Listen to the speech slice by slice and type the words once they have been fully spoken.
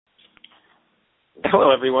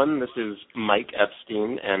Hello, everyone. This is Mike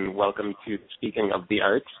Epstein, and welcome to Speaking of the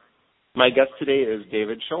Arts. My guest today is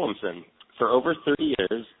David Scholemson. For over 30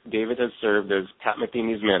 years, David has served as Pat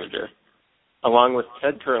Metheny's manager. Along with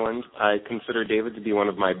Ted Kurland, I consider David to be one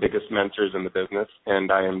of my biggest mentors in the business,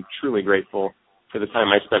 and I am truly grateful for the time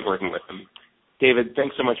I spent working with him. David,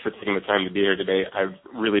 thanks so much for taking the time to be here today. I've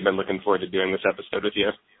really been looking forward to doing this episode with you.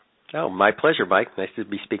 Oh, my pleasure, Mike. Nice to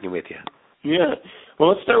be speaking with you. Yeah. Well,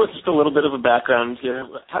 let's start with just a little bit of a background here.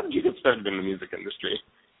 How did you get started in the music industry?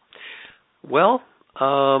 Well,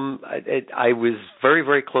 I was very,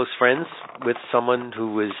 very close friends with someone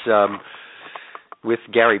who was with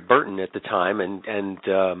Gary Burton at the time, and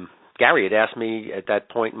Gary had asked me at that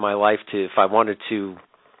point in my life if I wanted to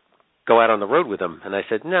go out on the road with him, and I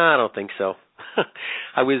said, no, I don't think so.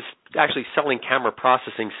 I was actually selling camera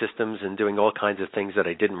processing systems and doing all kinds of things that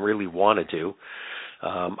I didn't really want to do.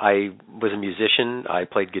 I was a musician. I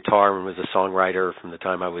played guitar and was a songwriter from the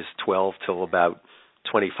time I was 12 till about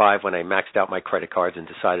 25 when I maxed out my credit cards and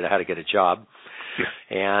decided I had to get a job. Yeah.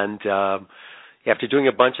 And after doing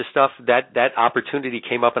a bunch of stuff, that opportunity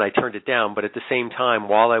came up and I turned it down. But at the same time,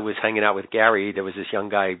 while I was hanging out with Gary, there was this young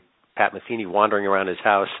guy, Pat Metheny, wandering around his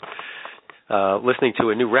house listening to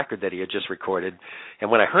a new record that he had just recorded. And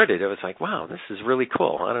when I heard it, it was like, wow, this is really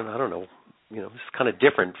cool. I don't know. It's kind of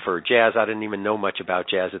different for jazz. I didn't even know much about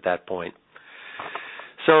jazz at that point.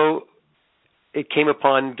 So it came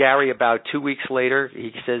upon Gary about 2 weeks later.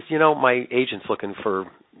 He says, my agent's looking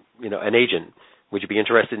for, an agent. Would you be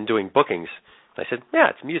interested in doing bookings? I said, yeah,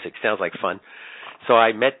 it's music. Sounds like fun. So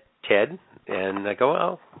I met Ted, and I go,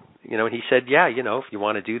 well, and he said, yeah, if you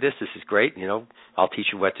want to do this, this is great. I'll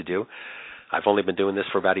teach you what to do. I've only been doing this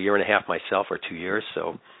for about a year and a half myself, or 2 years,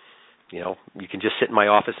 so you can just sit in my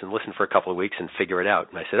office and listen for a couple of weeks and figure it out.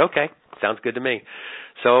 And I said, okay, sounds good to me.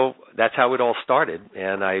 So that's how it all started.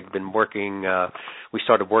 And I've been working, we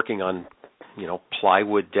started working on,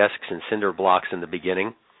 plywood desks and cinder blocks in the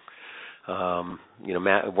beginning,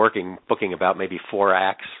 booking about maybe 4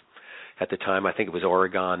 acts at the time. I think it was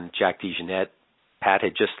Oregon, Jack DeJohnette. Pat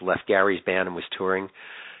had just left Gary's band and was touring.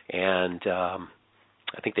 And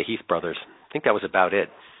I think the Heath Brothers. I think that was about it.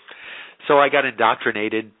 So I got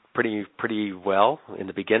indoctrinated pretty well in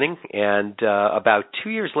the beginning, and about 2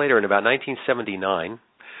 years later, in about 1979,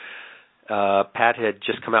 Pat had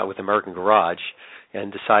just come out with American Garage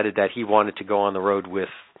and decided that he wanted to go on the road with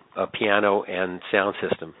a piano and sound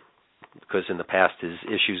system, because in the past his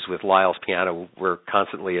issues with Lyle's piano were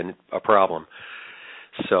constantly a problem.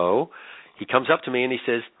 So he comes up to me and he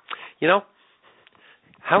says,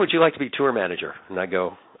 how would you like to be tour manager? And I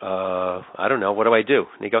go, I don't know. What do I do?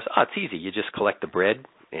 And he goes, it's easy. You just collect the bread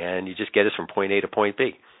and you just get us from point A to point B.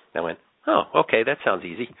 And I went, oh, okay, that sounds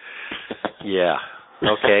easy. Yeah,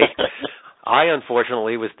 okay. I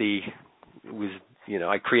unfortunately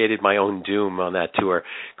I created my own doom on that tour,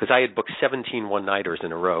 because I had booked 17 one-nighters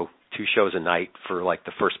in a row, 2 shows a night for like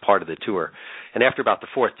the first part of the tour. And after about the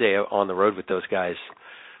 4th day on the road with those guys,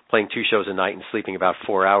 playing 2 shows a night and sleeping about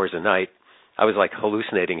 4 hours a night, I was like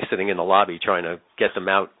hallucinating, sitting in the lobby trying to get them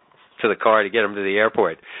out to the car to get them to the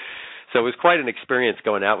airport. So it was quite an experience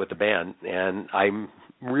going out with the band, and I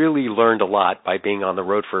really learned a lot by being on the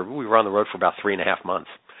road we were on the road for about 3.5 months.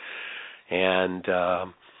 And,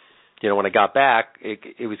 when I got back,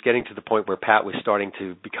 it was getting to the point where Pat was starting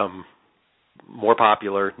to become more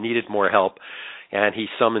popular, needed more help, and he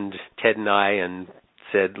summoned Ted and I and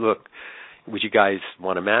said, look, would you guys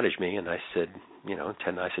want to manage me? And I said, Ted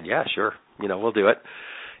and I said, yeah, sure, we'll do it.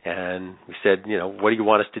 And we said, what do you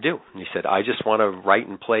want us to do? And he said, I just want to write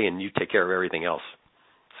and play, and you take care of everything else.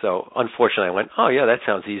 So unfortunately, I went, oh, yeah, that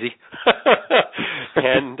sounds easy.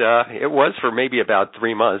 And it was for maybe about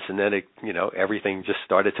 3 months, and then everything just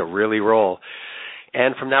started to really roll.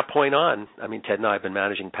 And from that point on, Ted and I have been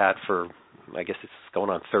managing Pat for, I guess it's going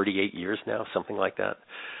on 38 years now, something like that.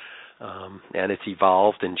 And it's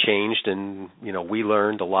evolved and changed, and, we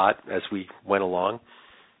learned a lot as we went along.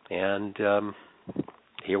 And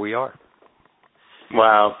here we are.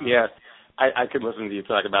 Wow, yeah. I could listen to you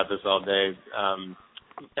talk about this all day.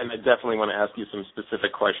 And I definitely want to ask you some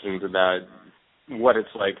specific questions about what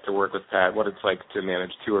it's like to work with Pat, what it's like to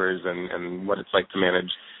manage tours, and what it's like to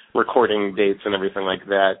manage recording dates and everything like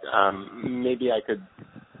that. Maybe I could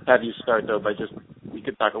have you start, though, by we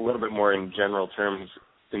could talk a little bit more in general terms,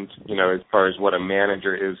 as far as what a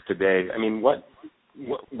manager is today.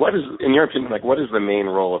 What is, in your opinion, what is the main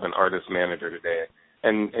role of an artist manager today?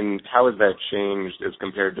 And how has that changed as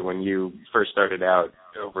compared to when you first started out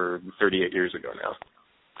over 38 years ago now?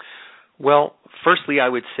 Well, firstly, I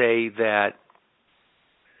would say that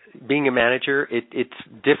being a manager, it's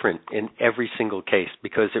different in every single case,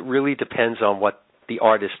 because it really depends on what the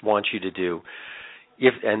artist wants you to do.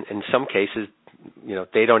 And in some cases,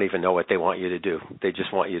 they don't even know what they want you to do. They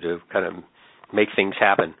just want you to kind of make things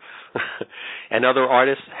happen. And other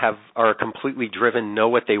artists are completely driven, know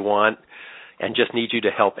what they want, and just need you to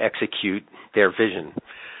help execute their vision,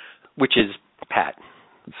 which is Pat.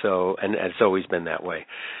 So, and it's always been that way.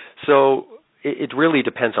 So it really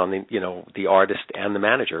depends on the artist and the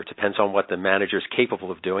manager. It depends on what the manager is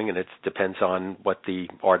capable of doing, and it depends on what the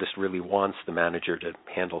artist really wants the manager to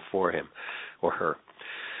handle for him or her.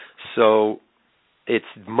 So it's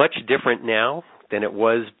much different now than it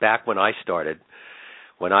was back when I started.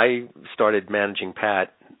 When I started managing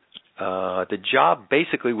Pat, the job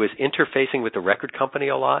basically was interfacing with the record company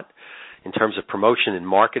a lot in terms of promotion and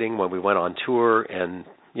marketing when we went on tour and,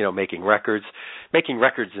 making records. Making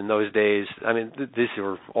records in those days, these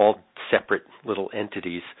were all separate little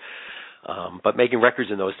entities. But making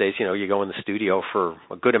records in those days, you go in the studio for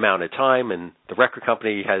a good amount of time, and the record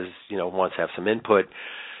company wants to have some input.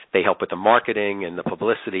 They help with the marketing and the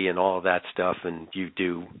publicity and all of that stuff, and you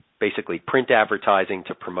do basically print advertising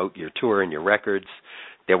to promote your tour and your records.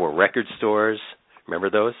 There were record stores, remember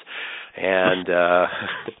those? And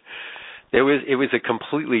it was a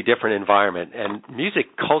completely different environment, and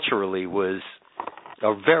music culturally was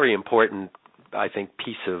a very important, I think,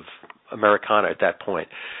 piece of Americana at that point.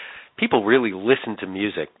 People really listened to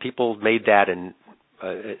music. People made that,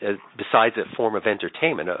 besides a form of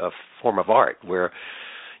entertainment, a form of art, where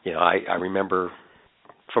I remember,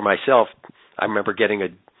 for myself, I remember getting a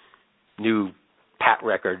new Pat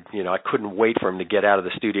record. I couldn't wait for him to get out of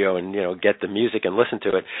the studio and, get the music and listen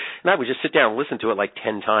to it. And I would just sit down and listen to it like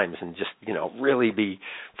 10 times and just, really be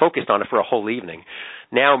focused on it for a whole evening.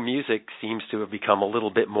 Now music seems to have become a little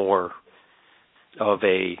bit more of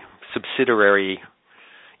a subsidiary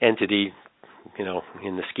entity,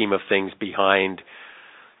 in the scheme of things behind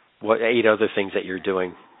 8 other things that you're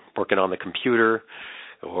doing, working on the computer,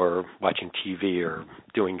 or watching TV, or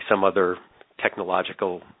doing some other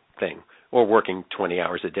technological thing, or working 20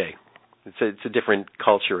 hours a day. It's a different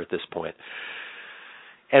culture at this point.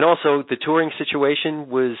 And also the touring situation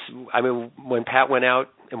was, when Pat went out,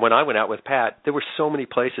 and when I went out with Pat, there were so many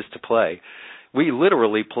places to play. We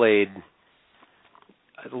literally played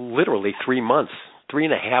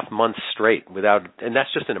 3.5 months straight without, and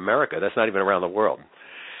that's just in America. That's not even around the world.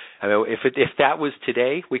 If that was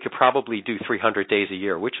today, we could probably do 300 days a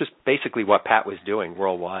year, which was basically what Pat was doing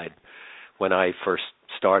worldwide when I first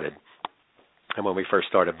started, and when we first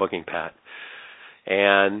started booking Pat.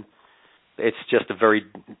 And it's just a very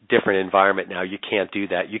different environment now. You can't do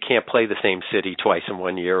that. You can't play the same city twice in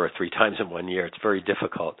 1 year or 3 times in 1 year. It's very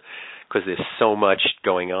difficult because there's so much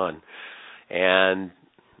going on. And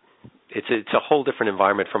it's a whole different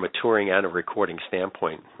environment from a touring and a recording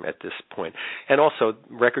standpoint at this point. And also,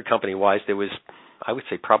 record company-wise, there was, I would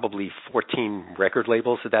say, probably 14 record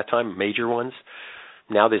labels at that time, major ones.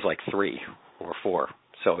 Now there's like 3 or 4.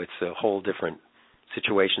 So it's a whole different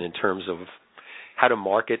situation in terms of how to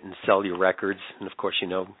market and sell your records. And, of course,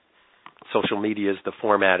 social media is the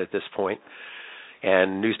format at this point.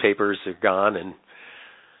 And newspapers are gone, and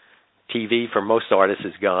TV for most artists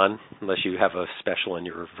is gone, unless you have a special and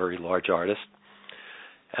you're a very large artist.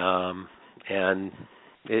 And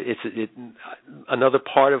another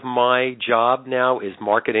part of my job now is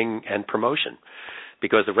marketing and promotion,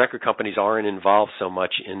 because the record companies aren't involved so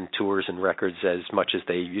much in tours and records as much as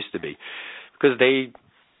they used to be, because they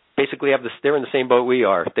basically they're in the same boat we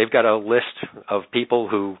are. They've got a list of people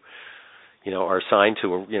who are assigned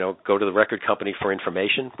to, go to the record company for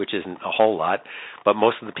information, which isn't a whole lot, but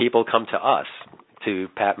most of the people come to us, to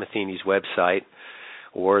Pat Metheny's website,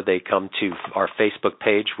 or they come to our Facebook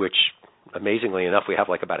page, which, amazingly enough, we have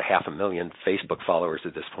like about 500,000 Facebook followers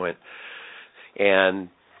at this point. And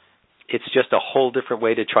it's just a whole different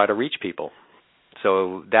way to try to reach people.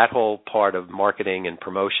 So that whole part of marketing and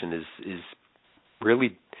promotion is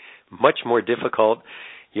really much more difficult.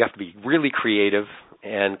 You have to be really creative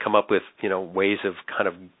and come up with, ways of kind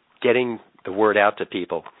of getting the word out to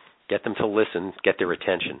people, get them to listen, get their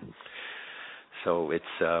attention. So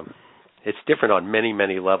it's different on many,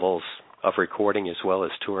 many levels of recording as well as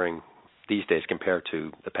touring these days compared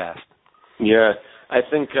to the past. Yeah, I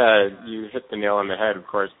think you hit the nail on the head. Of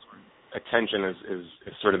course, attention is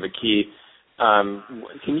sort of the key.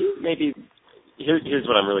 Can you maybe, here's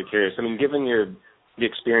what I'm really curious. Given the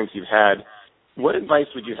experience you've had, what advice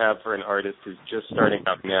would you have for an artist who's just starting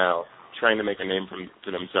out now, trying to make a name for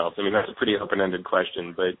themselves? That's a pretty open-ended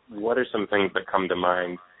question, but what are some things that come to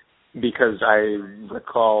mind? Because I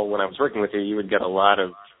recall when I was working with you, you would get a lot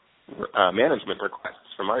of management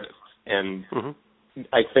requests from artists. And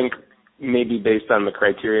I think maybe based on the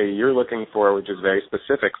criteria you're looking for, which is very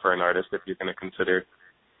specific for an artist, if you're going to consider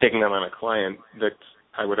taking them on a client, that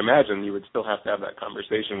I would imagine you would still have to have that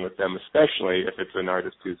conversation with them, especially if it's an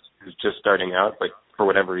artist who's just starting out, but for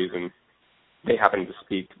whatever reason they happen to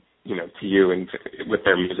speak, to you and with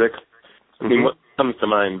their music. I mean, what comes to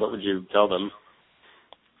mind? What would you tell them?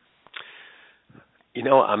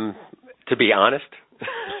 To be honest,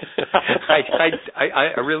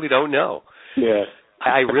 I really don't know. Yeah.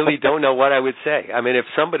 I really don't know what I would say. I mean, if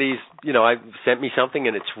somebody's, sent me something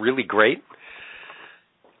and it's really great,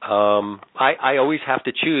 I always have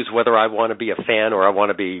to choose whether I want to be a fan or I want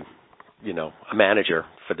to be, a manager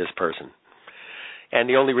for this person. And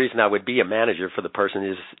the only reason I would be a manager for the person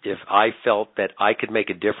is if I felt that I could make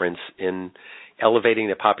a difference in elevating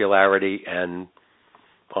their popularity and,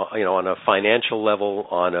 on a financial level,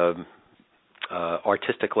 on a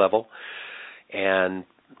artistic level, and,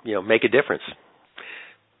 make a difference.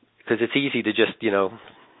 Because it's easy to just,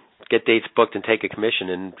 get dates booked and take a commission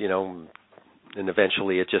and, and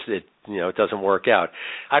eventually it doesn't work out.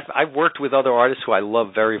 I've worked with other artists who I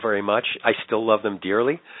love very, very much. I still love them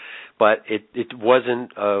dearly, but it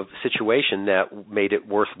wasn't a situation that made it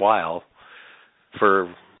worthwhile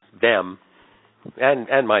for them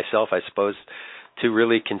and myself, I suppose, to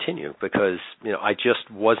really continue because, I just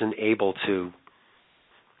wasn't able to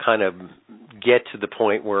kind of get to the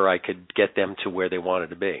point where I could get them to where they wanted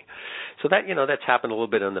to be. So that, that's happened a little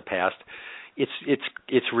bit in the past.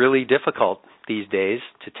 It's really difficult these days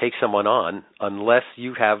to take someone on unless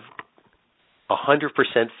you have 100%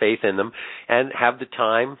 faith in them and have the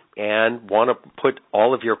time and want to put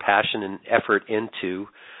all of your passion and effort into,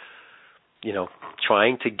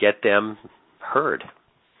 trying to get them heard,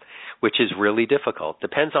 which is really difficult.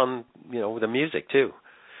 Depends on, the music too.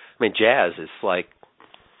 I mean, jazz is like,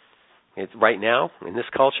 right now in this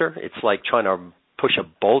culture, it's like trying to push a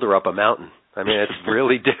boulder up a mountain. I mean, it's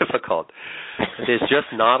really difficult. There's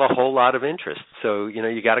just not a whole lot of interest. So,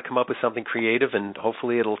 you got to come up with something creative and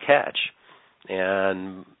hopefully it'll catch.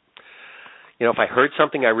 And, if I heard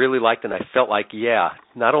something I really liked and I felt like,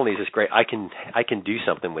 not only is this great, I can do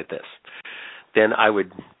something with this, then I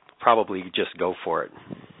would probably just go for it.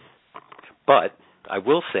 But I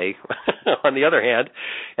will say, on the other hand,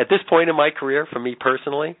 at this point in my career, for me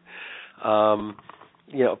personally,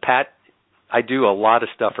 Pat, I do a lot of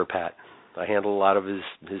stuff for Pat. I handle a lot of his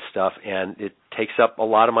stuff, and it takes up a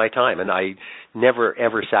lot of my time. And I never,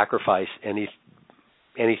 ever sacrifice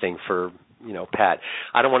anything for, Pat.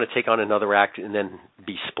 I don't want to take on another act and then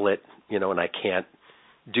be split, and I can't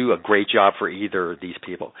do a great job for either of these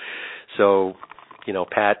people. So,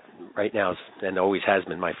 Pat right now is, and always has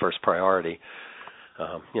been, my first priority.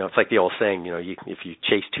 It's like the old saying, if you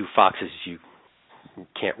chase two foxes, you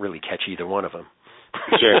can't really catch either one of them.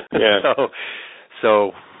 Sure, yeah.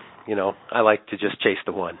 So, I like to just chase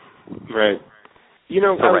the one. Right.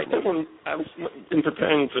 I was in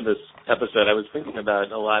preparing for this episode, I was thinking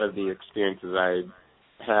about a lot of the experiences I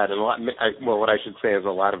had, and what I should say is a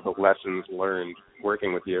lot of the lessons learned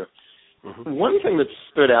working with you. Mm-hmm. One thing that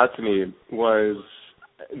stood out to me was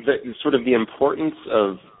sort of the importance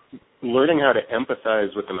of learning how to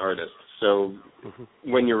empathize with an artist. So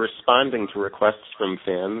when you're responding to requests from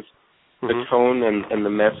fans, the tone and the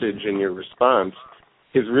message in your response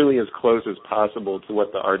is really as close as possible to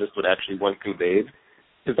what the artist would actually want conveyed.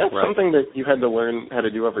 Is that something that you had to learn how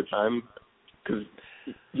to do over time? Because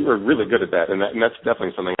you were really good at that, and that's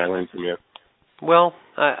definitely something I learned from you. Well,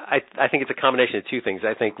 I think it's a combination of two things.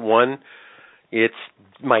 I think, one, it's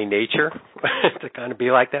my nature to kind of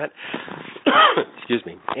be like that. Excuse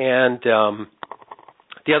me. And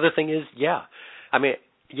the other thing is, I mean,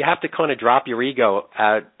 you have to kind of drop your ego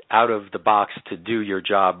out of the box to do your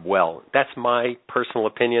job well. That's my personal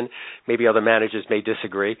opinion. Maybe other managers may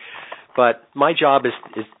disagree, but my job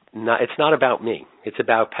is not. It's not about me. It's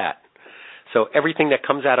about Pat. So everything that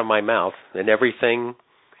comes out of my mouth and everything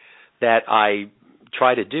that I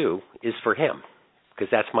try to do is for him, because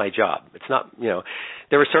that's my job. It's not,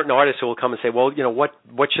 there are certain artists who will come and say, well,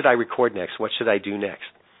 what should I record next? What should I do next?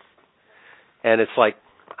 And it's like,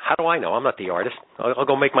 how do I know? I'm not the artist. I'll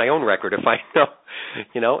go make my own record if I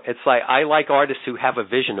know. It's like, I like artists who have a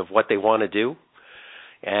vision of what they want to do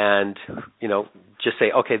and, just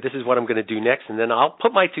say, okay, this is what I'm going to do next. And then I'll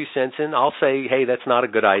put my 2 cents in. I'll say, hey, that's not a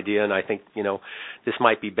good idea. And I think, this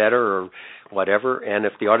might be better or whatever. And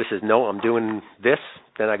if the artist says, no, I'm doing this,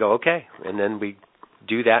 then I go, okay. And then we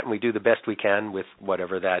do that and we do the best we can with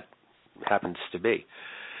whatever that happens to be.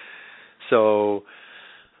 So,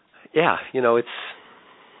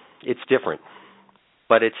 it's different,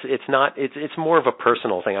 but it's not. It's more of a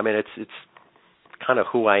personal thing. I mean, it's kind of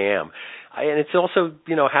who I am. And it's also,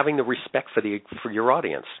 having the respect for your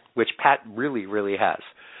audience, which Pat really, really has.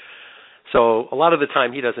 So a lot of the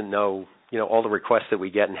time he doesn't know, all the requests that we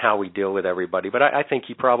get and how we deal with everybody. But I think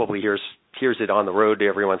he probably hears it on the road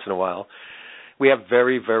every once in a while. We have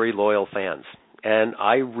very, very loyal fans. And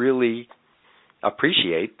I really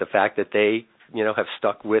appreciate the fact that they, have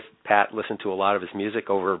stuck with Pat, listened to a lot of his music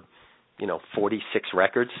over, 46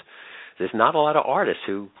 records. There's not a lot of artists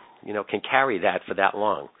who, can carry that for that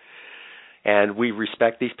long. And we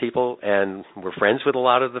respect these people, and we're friends with a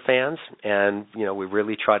lot of the fans, and, we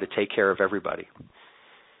really try to take care of everybody.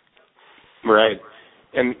 Right.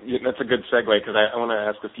 And that's a good segue, because I want to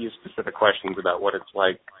ask a few specific questions about what it's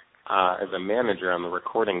like as a manager on the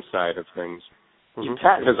recording side of things. Mm-hmm.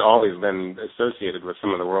 Pat has always been associated with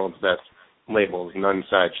some of the world's best labels,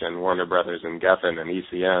 Nonesuch and Warner Brothers and Geffen and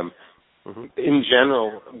ECM. Mm-hmm. In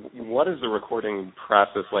general, what is the recording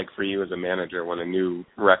process like for you as a manager when a new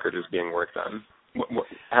record is being worked on?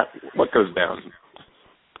 What goes down?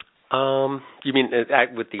 You mean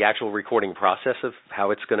with the actual recording process of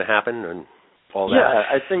how it's going to happen and all that? Yeah,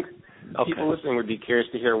 I think people listening would be curious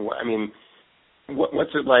to hear.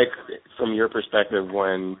 What's it like from your perspective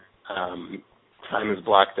when time is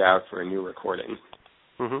blocked out for a new recording?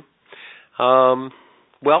 Mm-hmm.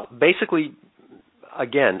 Well, basically,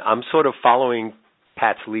 again, I'm sort of following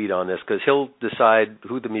Pat's lead on this because he'll decide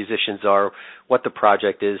who the musicians are, what the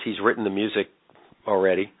project is. He's written the music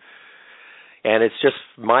already. And it's just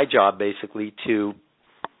my job, basically, to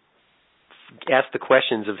ask the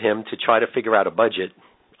questions of him to try to figure out a budget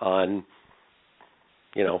on,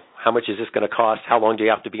 how much is this going to cost? How long do you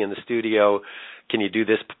have to be in the studio? Can you do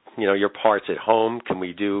this, your parts at home? Can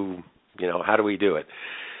we do, how do we do it?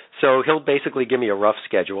 So he'll basically give me a rough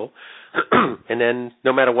schedule. And then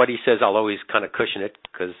no matter what he says, I'll always kind of cushion it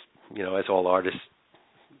because, as all artists,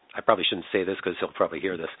 I probably shouldn't say this because he'll probably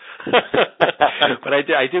hear this. But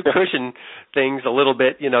I do cushion things a little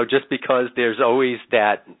bit, just because there's always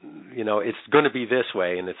that, it's going to be this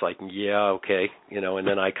way. And it's like, yeah, okay, and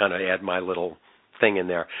then I kind of add my little thing in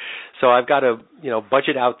there. So I've got to,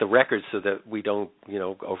 budget out the records so that we don't,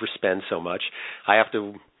 overspend so much. I have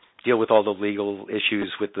to deal with all the legal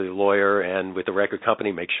issues with the lawyer and with the record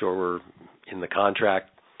company, make sure we're in the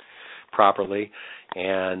contract properly,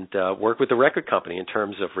 and work with the record company in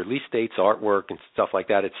terms of release dates, artwork, and stuff like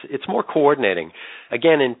that. It's more coordinating.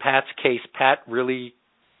 Again, in Pat's case, Pat really,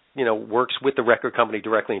 works with the record company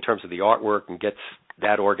directly in terms of the artwork and gets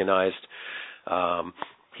that organized.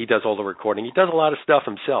 He does all the recording. He does a lot of stuff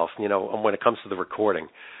himself, when it comes to the recording.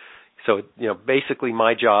 So, basically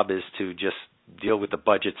my job is to just deal with the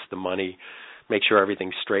budgets, the money, make sure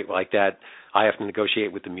everything's straight like that. I have to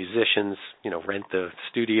negotiate with the musicians, rent the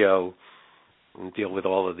studio, and deal with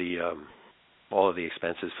all of the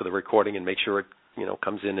expenses for the recording and make sure it,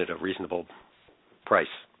 comes in at a reasonable price.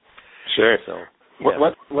 Sure. So, yeah.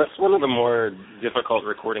 What's one of the more difficult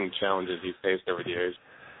recording challenges you've faced over the years?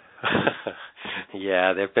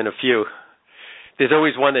 Yeah, there have been a few. There's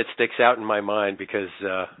always one that sticks out in my mind because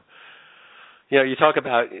you talk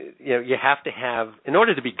about, you have to have, in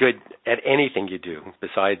order to be good at anything you do,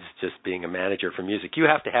 besides just being a manager for music, you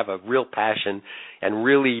have to have a real passion and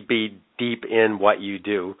really be deep in what you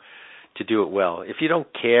do to do it well. If you don't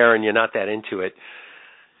care and you're not that into it,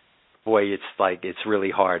 boy, it's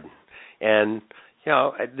really hard. And,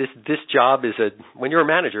 this job is when you're a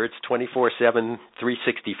manager, it's 24/7,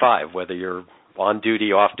 365, whether you're on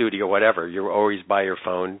duty, off duty, or whatever. You're always by your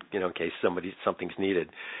phone, in case something's needed.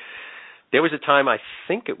 There was a time, I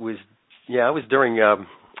think it was during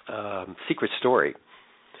Secret Story,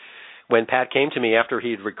 when Pat came to me after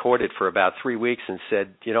he'd recorded for about 3 weeks and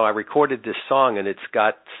said, I recorded this song and it's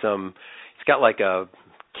got like a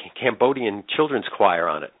Cambodian children's choir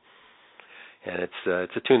on it. And it's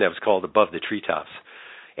a tune that was called Above the Treetops.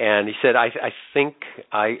 And he said, I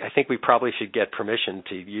think we probably should get permission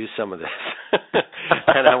to use some of this.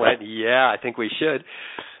 And I went, yeah, I think we should.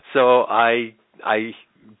 So I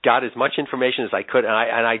got as much information as I could, and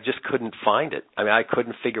I just couldn't find it. I mean, I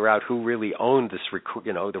couldn't figure out who really owned this,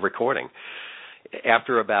 the recording.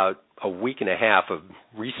 After about a week and a half of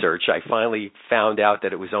research, I finally found out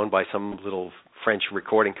that it was owned by some little French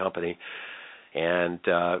recording company, and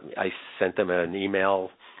I sent them an email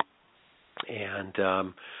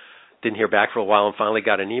and didn't hear back for a while, and finally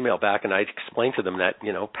got an email back, and I explained to them that,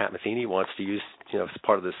 Pat Metheny wants to use, as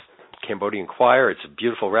part of this Cambodian choir. It's a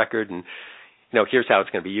beautiful record, and here's how it's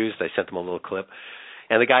going to be used. I sent them a little clip.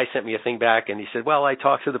 And the guy sent me a thing back, and he said, well, I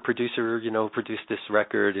talked to the producer, produced this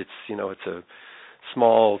record. It's, it's a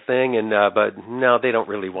small thing, and but no, they don't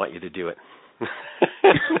really want you to do it.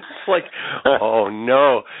 It's like, oh,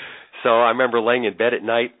 no. So I remember laying in bed at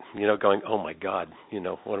night, going, oh, my God,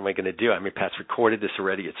 what am I going to do? I mean, Pat's recorded this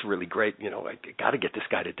already. It's really great. I got to get this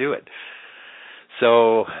guy to do it.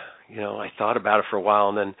 So, I thought about it for a while,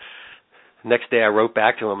 and then the next day I wrote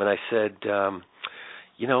back to him, and I said, Pat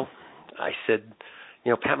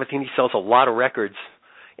Metheny sells a lot of records,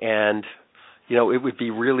 and, it would be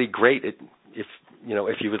really great if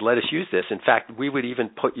you would let us use this. In fact, we would even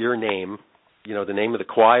put your name, the name of the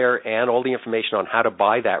choir and all the information on how to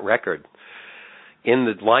buy that record in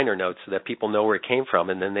the liner notes so that people know where it came from,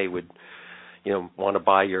 and then they would, want to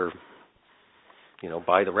buy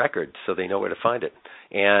buy the record so they know where to find it.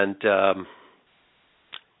 And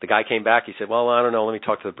the guy came back. He said, well, I don't know. Let me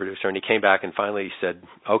talk to the producer. And he came back and finally said,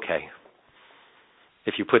 okay,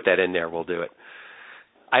 if you put that in there, we'll do it.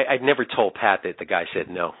 I'd never told Pat that the guy said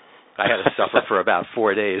no. I had to suffer for about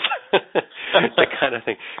 4 days, that kind of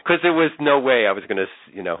thing, because there was no way I was going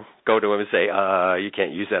to, go to him and say, you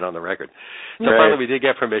can't use that on the record. So finally we did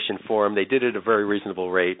get permission for him. They did it at a very reasonable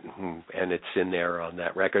rate, and it's in there on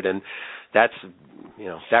that record. And that's,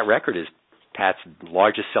 that record is Pat's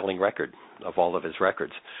largest selling record of all of his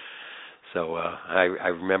records. So I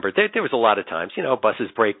remember there was a lot of times, buses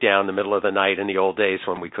break down in the middle of the night in the old days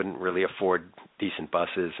when we couldn't really afford decent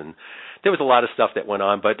buses, and there was a lot of stuff that went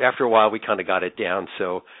on, but after a while we kind of got it down,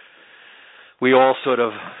 so we all sort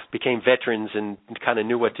of became veterans and kind of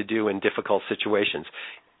knew what to do in difficult situations.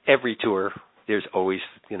 Every tour, there's always,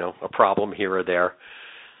 a problem here or there,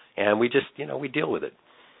 and we just, we deal with it.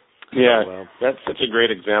 Yeah, so, that's such a great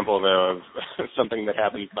example, though, of something that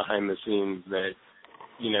happens behind the scenes that,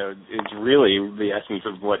 it's really the essence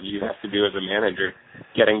of what you have to do as a manager,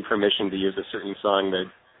 getting permission to use a certain song that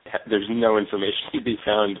there's no information to be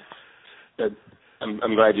found. That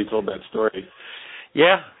I'm glad you told that story.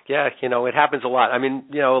 Yeah, it happens a lot. I mean,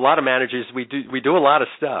 a lot of managers, we do a lot of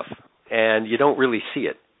stuff, and you don't really see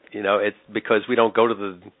it, it's because we don't go to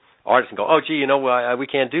the artist and go, oh, gee, we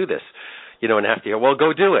can't do this, and have to hear, well,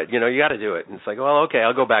 go do it, you got to do it. And it's like, well, okay,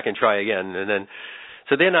 I'll go back and try again. And then,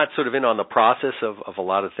 so they're not sort of in on the process of a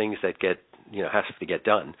lot of things that get, has to get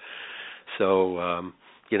done. So,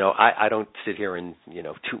 I don't sit here and,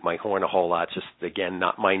 toot my horn a whole lot. Just, again,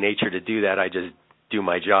 not my nature to do that. I just do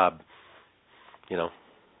my job. I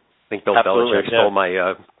think Bill Belichick stole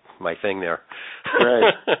my thing there.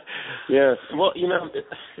 Right. Yeah. Well,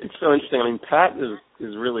 it's so interesting. I mean, Pat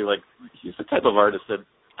is really like, he's the type of artist that,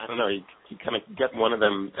 I don't know, you kind of get one of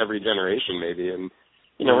them every generation maybe. And,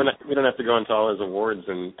 we don't have to go into all his awards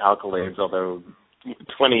and accolades, although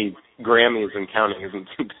 20 Grammys and counting isn't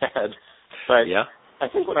too bad. But yeah. I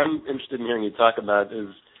think what I'm interested in hearing you talk about is,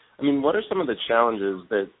 what are some of the challenges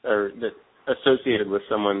that are associated with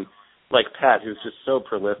someone like Pat, who's just so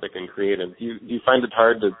prolific and creative? Do you find it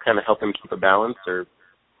hard to kind of help him keep a balance, or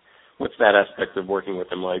what's that aspect of working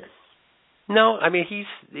with him like? No, he's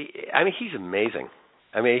amazing.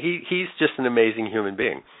 He's just an amazing human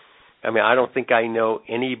being. I don't think I know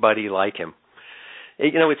anybody like him.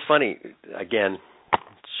 It's funny, again,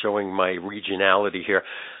 showing my regionality here.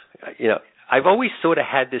 I've always sort of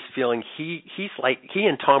had this feeling he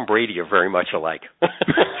and Tom Brady are very much alike.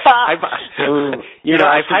 I've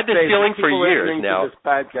had this feeling for years now. To this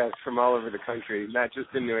podcast from all over the country, not just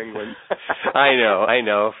in New England. I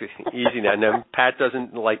know. Easy now. No, Pat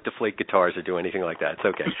doesn't like deflate guitars or do anything like that. It's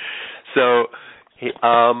okay. So,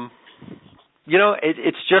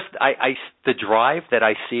 it's just the drive that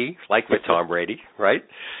I see, like with Tom Brady, right?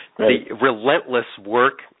 Right. The relentless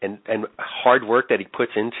work and hard work that he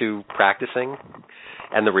puts into practicing,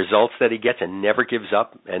 and the results that he gets, and never gives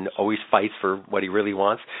up and always fights for what he really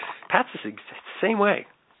wants. Pat's the same way.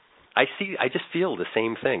 I just feel the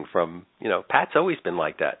same thing from, Pat's always been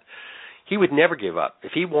like that. He would never give up.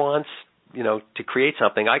 If he wants, to create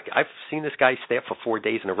something, I've seen this guy stay up for 4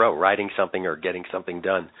 days in a row writing something or getting something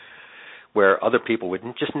done, where other people would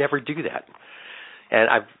just never do that.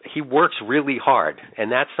 And he works really hard, and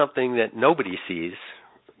that's something that nobody sees,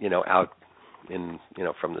 out in,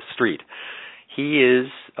 from the street. He is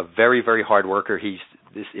a very, very hard worker. His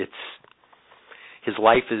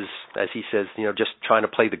life is, as he says, just trying to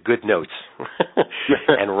play the good notes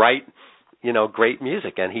and write, great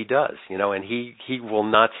music, and he does, and he will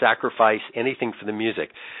not sacrifice anything for the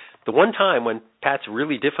music. The one time when Pat's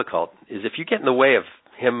really difficult is if you get in the way of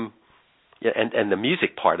him and the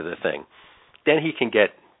music part of the thing, then he can get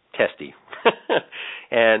testy,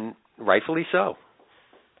 and rightfully so.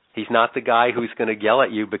 He's not the guy who's going to yell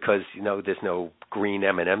at you because, there's no green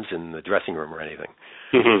M&Ms in the dressing room or anything,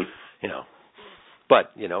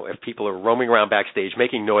 But, if people are roaming around backstage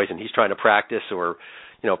making noise and he's trying to practice, or,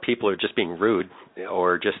 people are just being rude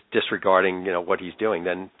or just disregarding, what he's doing,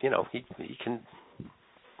 then, he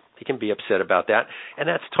He can be upset about that, and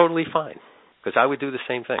that's totally fine, because I would do the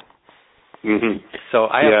same thing. Mm-hmm. So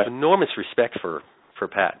I have enormous respect for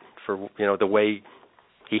Pat, for the way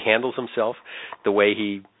he handles himself, the way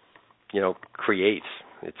he creates.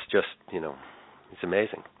 It's just it's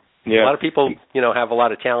amazing. Yeah. A lot of people have a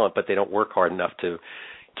lot of talent, but they don't work hard enough to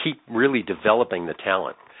keep really developing the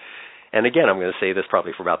talent. And again, I'm going to say this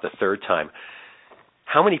probably for about the third time.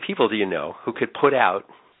 How many people do you know who could put out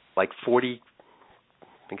like 46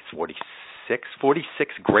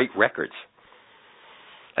 great records?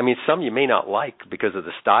 I mean, some you may not like because of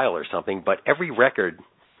the style or something, but every record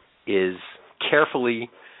is carefully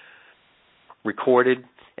recorded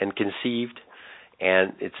and conceived,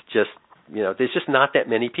 and it's just, there's just not that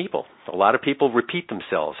many people. A lot of people repeat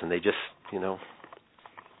themselves, and they just,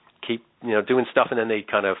 keep, doing stuff, and then they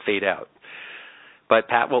kind of fade out. But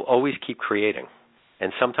Pat will always keep creating,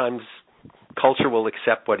 and sometimes culture will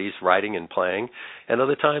accept what he's writing and playing, and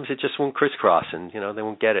other times it just won't crisscross, and, they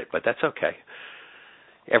won't get it, but that's okay.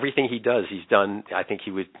 Everything he does, he's done, I think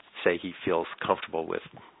he would say he feels comfortable with,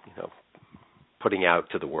 putting out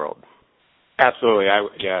to the world. Absolutely.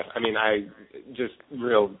 I mean, I just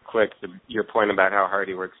real quick, your point about how hard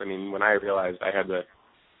he works. I mean, when I realized I had to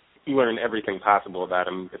learn everything possible about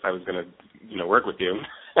him if I was going to, work with you,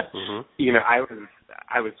 mm-hmm.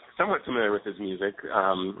 I was somewhat familiar with his music,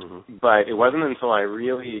 but it wasn't until I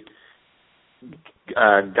really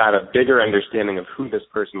got a bigger understanding of who this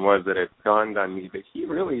person was that it dawned on me that he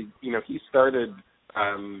really, he started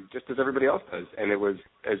just as everybody else does, and it was,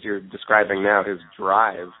 as you're describing now, his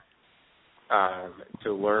drive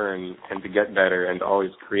to learn and to get better and to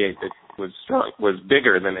always create that was strong, was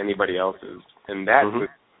bigger than anybody else's. And that was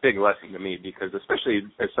a big lesson to me, because especially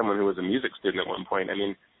as someone who was a music student at one point, I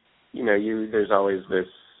mean, there's always this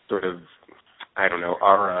sort of,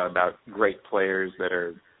 aura about great players that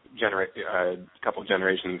are a couple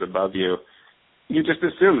generations above you. You just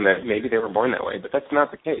assume that maybe they were born that way, but that's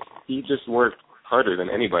not the case. He just worked harder than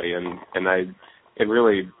anybody, and it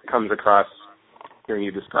really comes across hearing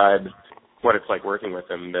you describe what it's like working with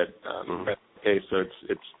him, that that's the case. So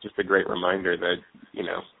it's just a great reminder that,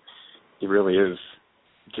 he really is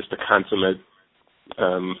just a consummate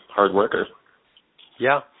hard worker.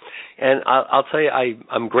 Yeah. And I'll tell you,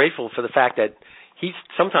 I'm grateful for the fact that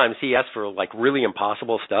sometimes he asks for like really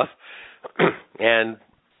impossible stuff. And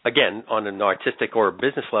again, on an artistic or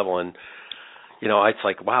business level, and, it's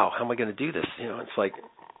like, wow, how am I going to do this? It's like,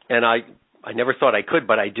 and I never thought I could,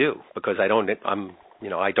 but I do, because I don't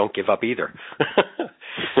give up either.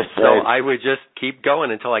 So I would just keep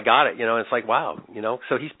going until I got it, it's like, wow,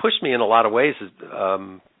 so he's pushed me in a lot of ways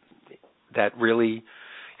that really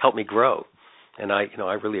helped me grow. And I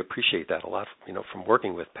really appreciate that a lot, from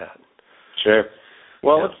working with Pat. Sure.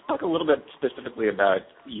 Well, let's talk a little bit specifically about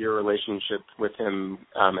your relationship with him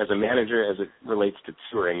as a manager as it relates to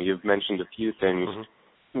touring. You've mentioned a few things.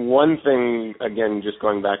 Mm-hmm. One thing, again, just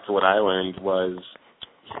going back to what I learned was,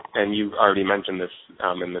 and you already mentioned this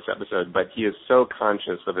in this episode, but he is so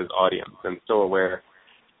conscious of his audience and so aware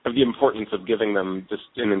of the importance of giving them just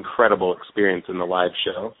an incredible experience in the live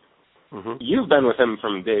show. Mm-hmm. You've been with him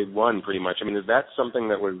from day one, pretty much. I mean, is that something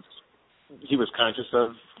that he was conscious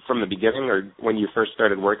of from the beginning, or when you first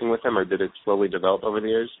started working with him, or did it slowly develop over the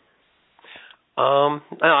years? No,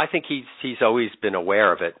 I think he's always been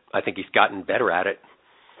aware of it. I think he's gotten better at it,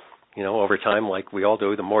 over time, like we all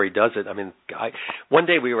do. The more he does it, I mean, one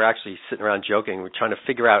day we were actually sitting around joking. We were trying to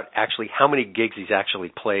figure out actually how many gigs he's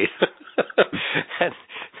actually played, and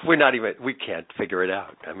we can't figure it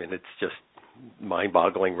out. I mean, it's just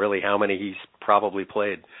mind-boggling, really, how many he's probably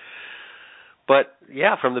played. But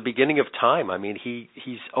yeah, from the beginning of time, I mean,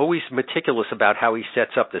 he's always meticulous about how he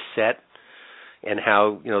sets up the set and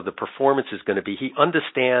how the performance is going to be. He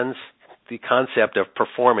understands the concept of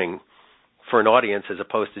performing for an audience as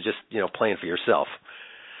opposed to just playing for yourself.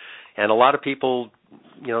 And a lot of people,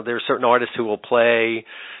 there are certain artists who will play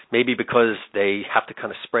maybe because they have to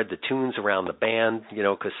kind of spread the tunes around the band,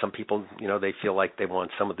 because some people, they feel like they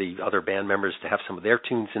want some of the other band members to have some of their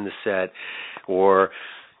tunes in the set, or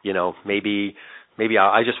maybe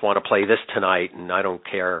I just want to play this tonight and I don't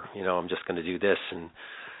care, I'm just going to do this. And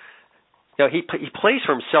he plays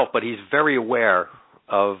for himself, but he's very aware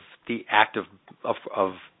of the act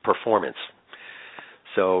of performance.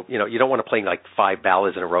 So, you don't want to play like 5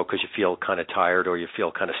 ballads in a row because you feel kind of tired or you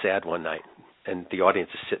feel kind of sad one night, and the audience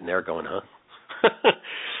is sitting there going, huh?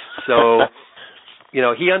 So,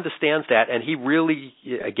 he understands that, and he really,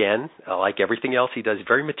 again, like everything else he does,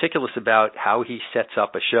 very meticulous about how he sets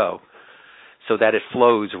up a show so that it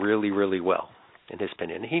flows really, really well, in his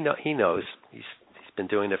opinion. He knows. He's been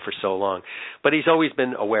doing it for so long. But he's always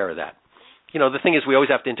been aware of that. the thing is we always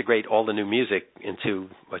have to integrate all the new music into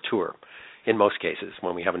a tour in most cases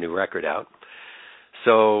when we have a new record out.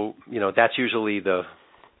 So, that's usually the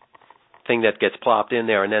thing that gets plopped in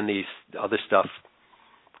there, and then these other stuff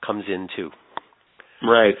comes in too.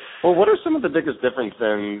 Right. Well, what are some of the biggest differences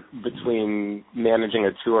then between managing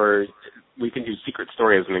a tour? We can use Secret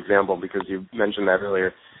Story as an example because you mentioned that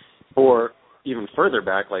earlier, or even further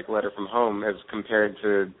back, like Letter from Home, as compared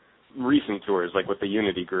to recent tours, like with the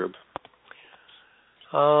Unity group.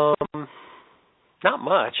 Not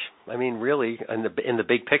much. I mean, really, in the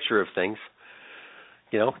big picture of things,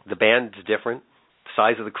 the band's different, the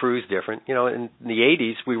size of the crew's different. In the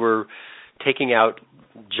 80s, we were taking out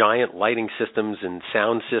giant lighting systems and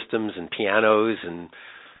sound systems and pianos and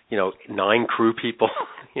 9 crew people.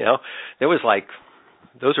 There was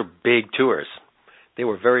those are big tours. They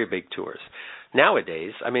were very big tours.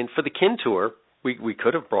 Nowadays, I mean, for the Kin tour, we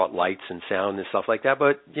could have brought lights and sound and stuff like that,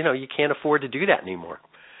 but you can't afford to do that anymore.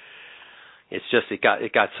 It's just it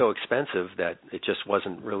got so expensive that it just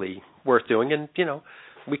wasn't really worth doing, and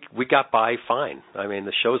we got by fine. I mean,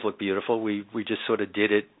 the shows look beautiful. We just sort of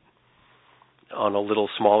did it on a little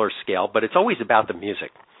smaller scale, but it's always about the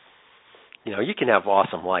music. You can have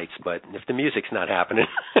awesome lights, but if the music's not happening,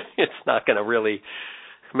 it's not going to really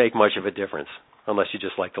make much of a difference, unless you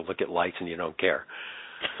just like to look at lights and you don't care.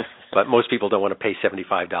 But most people don't want to pay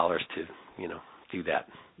 $75 to, do that.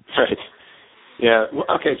 Right. Yeah.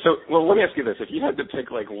 Okay. So, let me ask you this: if you had to pick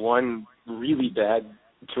one really bad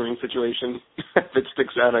touring situation that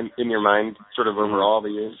sticks out in your mind, sort of over all the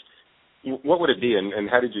years, what would it be, and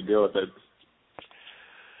how did you deal with it?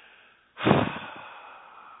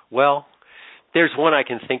 Well, there's one I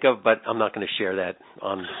can think of, but I'm not going to share that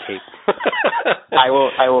on tape. I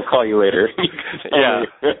will call you later.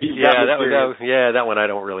 That one I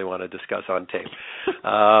don't really want to discuss on tape.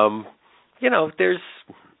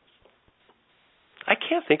 I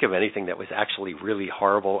can't think of anything that was actually really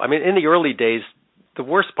horrible. I mean, in the early days, the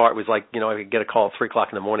worst part was I could get a call at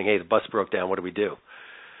 3:00 in the morning. Hey, the bus broke down. What do we do?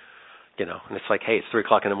 And it's like, hey, it's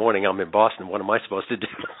 3:00 in the morning. I'm in Boston. What am I supposed to do?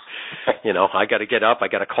 I got to get up. I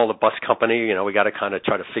got to call the bus company. We got to kind of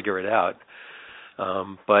try to figure it out.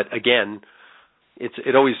 But again,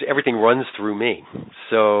 it always, everything runs through me.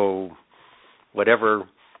 So whatever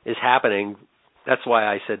is happening, that's why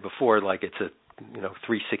I said before, it's a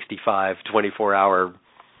 365, 24-hour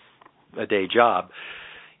a day job.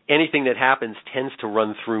 Anything that happens tends to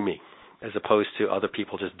run through me, as opposed to other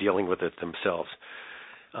people just dealing with it themselves.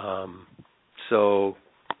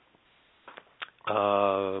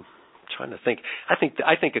 Trying to think. I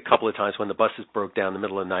think a couple of times when the buses broke down in the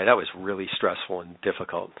middle of the night, that was really stressful and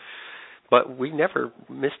difficult. But we never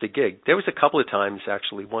missed a gig. There was a couple of times,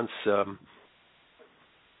 actually. Once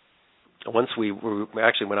we were when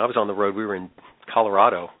I was on the road, we were in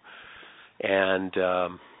Colorado, and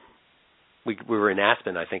we were in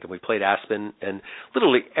Aspen, I think, and we played Aspen, and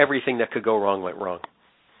literally everything that could go wrong went wrong.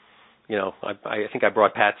 I think I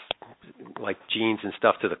brought Pat's jeans and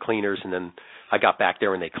stuff to the cleaners, and then I got back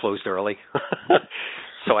there and they closed early.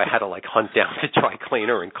 So I had to hunt down the dry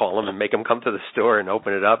cleaner and call them and make them come to the store and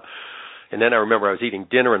open it up. And then I remember I was eating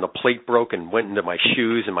dinner and the plate broke and went into my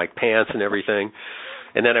shoes and my pants and everything.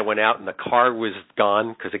 And then I went out and the car was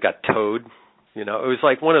gone because it got towed. It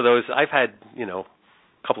was one of those. I've had, a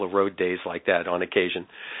couple of road days like that on occasion,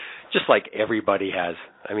 just like everybody has.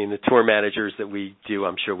 I mean, the tour managers that we do,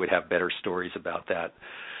 I'm sure, would have better stories about that.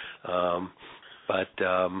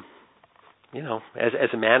 As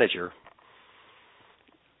a manager,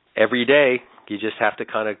 every day you just have to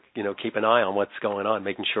kind of, keep an eye on what's going on,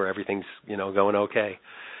 making sure everything's, going okay.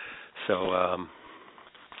 So,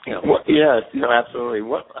 Well, yeah, absolutely.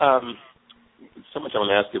 What? So much I want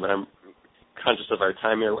to ask you, but I'm conscious of our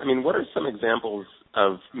time here. I mean, what are some examples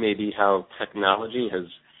of maybe how technology has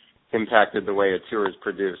impacted the way a tour is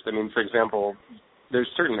produced? I mean, for example, there's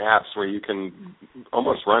certain apps where you can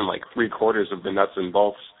almost run 3/4 of the nuts and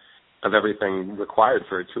bolts of everything required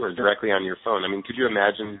for a tour directly on your phone. I mean, could you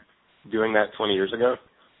imagine doing that 20 years ago?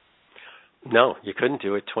 No, you couldn't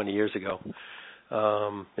do it 20 years ago.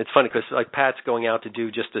 It's funny because Pat's going out to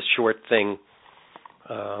do just a short thing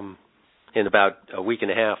in about a week and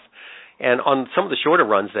a half. And on some of the shorter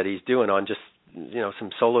runs that he's doing on just,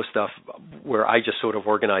 some solo stuff where I just sort of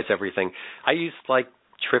organize everything, I use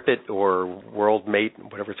TripIt or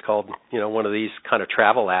WorldMate, whatever it's called, one of these kind of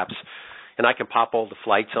travel apps. And I can pop all the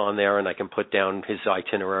flights on there and I can put down his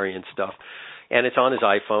itinerary and stuff. And it's on his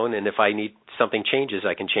iPhone, and if I need something changes,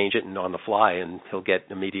 I can change it and on the fly, and he'll get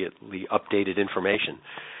immediately updated information.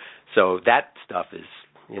 So that stuff is,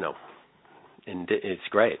 and it's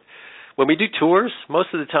great. When we do tours,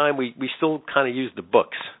 most of the time we still kind of use the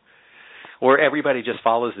books. or everybody just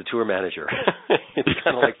follows the tour manager. It's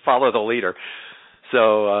kind of like follow the leader.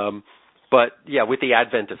 So, but yeah, with the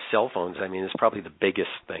advent of cell phones, I mean, it's probably the biggest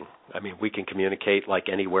thing. I mean, we can communicate like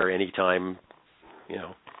anywhere, anytime,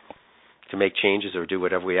 to make changes or do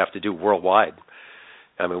whatever we have to do worldwide.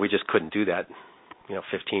 I mean, we just couldn't do that,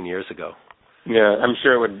 15 years ago. Yeah, I'm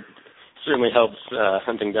sure it would certainly helps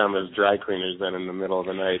hunting down those dry cleaners then in the middle of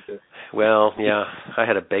the night. Well, yeah, I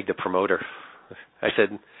had to beg the promoter. I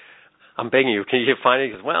said, I'm begging you, can you find it?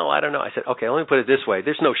 He goes, well, I don't know. I said, okay, let me put it this way.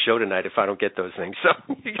 There's no show tonight if I don't get those things. So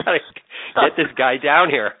you got to get this guy down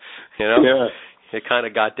here, Yeah. It kind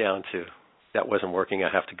of got down to that wasn't working. I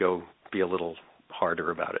have to go be a little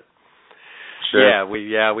harder about it. Sure.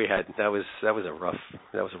 Yeah, we had that was a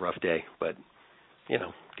rough day, but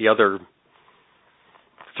the other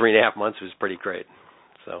 3.5 months was pretty great.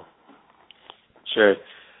 So sure.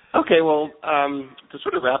 Okay, well, to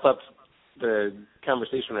sort of wrap up the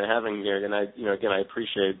conversation we're having here, and I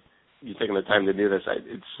appreciate you taking the time to do this.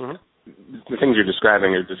 The things you're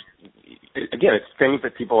describing are just, again, it's things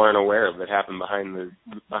that people aren't aware of that happen behind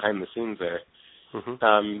the scenes there.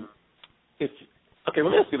 Mm-hmm. Okay,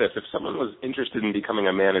 let me ask you this: if someone was interested in becoming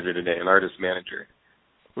a manager today, an artist manager,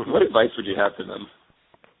 what advice would you have to them?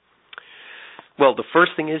 Well, the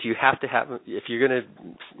first thing is you have to have, if you're going to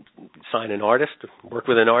sign an artist, work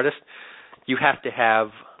with an artist, you have to have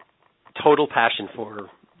total passion for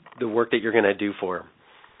the work that you're going to do for them.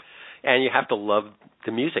 And you have to love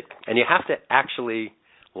the music. And you have to actually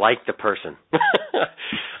like the person.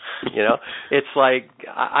 It's like,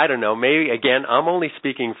 I don't know, maybe, again, I'm only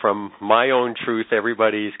speaking from my own truth.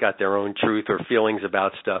 Everybody's got their own truth or feelings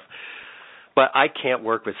about stuff. But I can't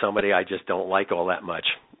work with somebody I just don't like all that much,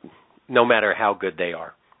 no matter how good they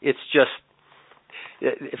are. It's just,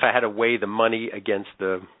 if I had to weigh the money against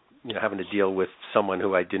the, having to deal with someone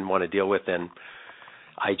who I didn't want to deal with, then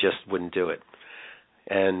I just wouldn't do it.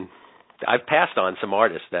 And I've passed on some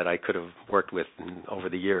artists that I could have worked with over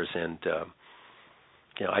the years, and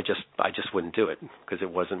I just wouldn't do it because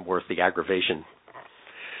it wasn't worth the aggravation.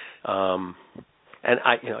 And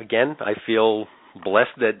I feel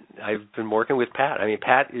blessed that I've been working with Pat. I mean,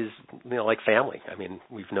 Pat is like family. I mean,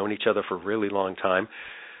 we've known each other for a really long time.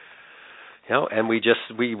 And we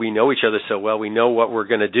know each other so well. We know what we're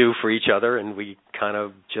going to do for each other, and we kind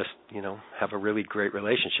of just, have a really great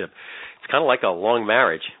relationship. It's kind of like a long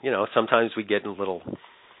marriage. Sometimes we get a little,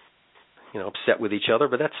 upset with each other,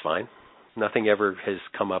 but that's fine. Nothing ever has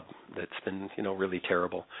come up that's been, really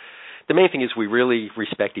terrible. The main thing is we really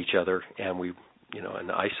respect each other, and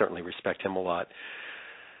and I certainly respect him a lot.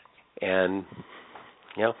 And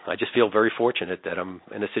I just feel very fortunate that I'm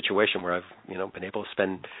in a situation where I've, been able to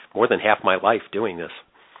spend more than half my life doing this.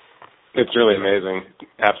 It's really amazing.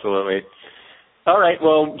 Absolutely. All right.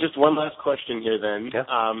 Well, just one last question here then. Yeah.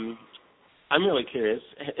 I'm really curious.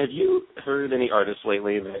 Have you heard any artists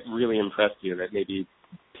lately that really impressed you that maybe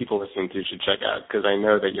people listening to should check out? Because I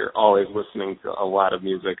know that you're always listening to a lot of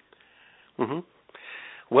music. Mm-hmm.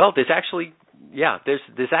 Well, there's actually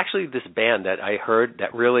this band that I heard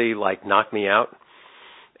that really knocked me out.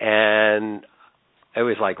 And it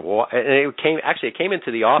was like, and it came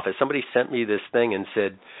into the office. Somebody sent me this thing and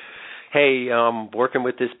said, "Hey, I'm working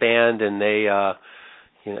with this band, and they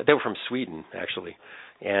were from Sweden actually,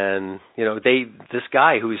 and this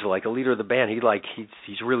guy who's like a leader of the band,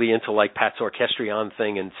 he's really into Pat's Orchestrion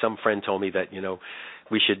thing, and some friend told me that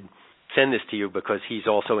we should send this to you because he's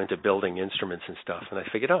also into building instruments and stuff." And I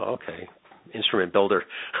figured, oh, okay, instrument builder.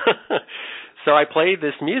 So I played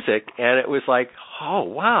this music, and it was like, oh,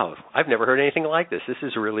 wow, I've never heard anything like this. This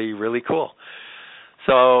is really, really cool.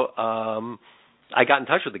 So I got in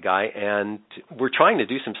touch with the guy, and we're trying to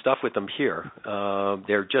do some stuff with them here.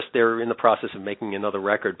 They're in the process of making another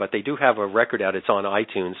record, but they do have a record out. It's on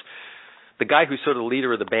iTunes. The guy who's sort of the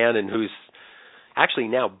leader of the band and who's actually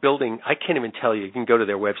now building, I can't even tell you. You can go to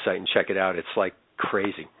their website and check it out. It's like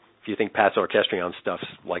crazy. If you think Pat's Orchestrion stuff's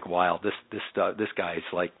like wild, this guy is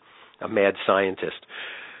like a mad scientist.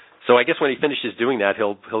 So I guess when he finishes doing that,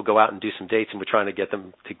 he'll go out and do some dates, and we're trying to get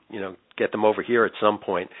them over here at some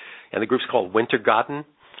point. And the group's called Wintergatan.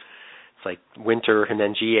 It's like winter and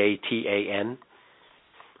then Gatan.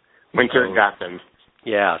 Wintergatan.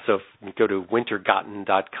 Yeah. So if you go to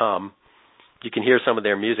wintergatan.com, you can hear some of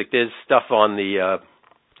their music. There's stuff on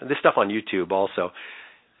there's stuff on YouTube also.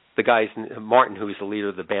 The guy Martin, who is the leader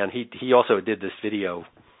of the band, he also did this video,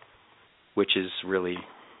 which is really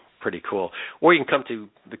pretty cool. Or you can come to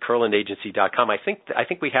thecurlandagency.com. I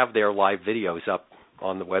think we have their live videos up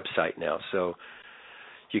on the website now, so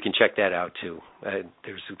you can check that out too.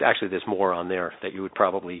 There's more on there that you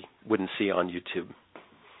wouldn't see on YouTube.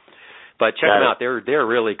 But check them out. They're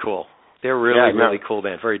really cool. They're really cool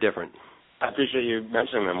band, very different. I appreciate you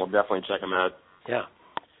mentioning them. We'll definitely check them out. Yeah.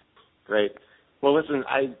 Great. Well, listen,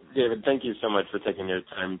 David, thank you so much for taking your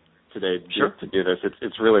time today to do this.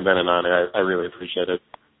 It's really been an honor. I really appreciate it.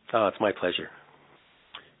 Oh, it's my pleasure.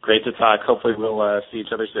 Great to talk. Hopefully we'll see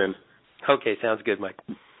each other soon. Okay, sounds good, Mike.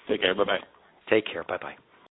 Take care. Bye-bye. Take care. Bye-bye.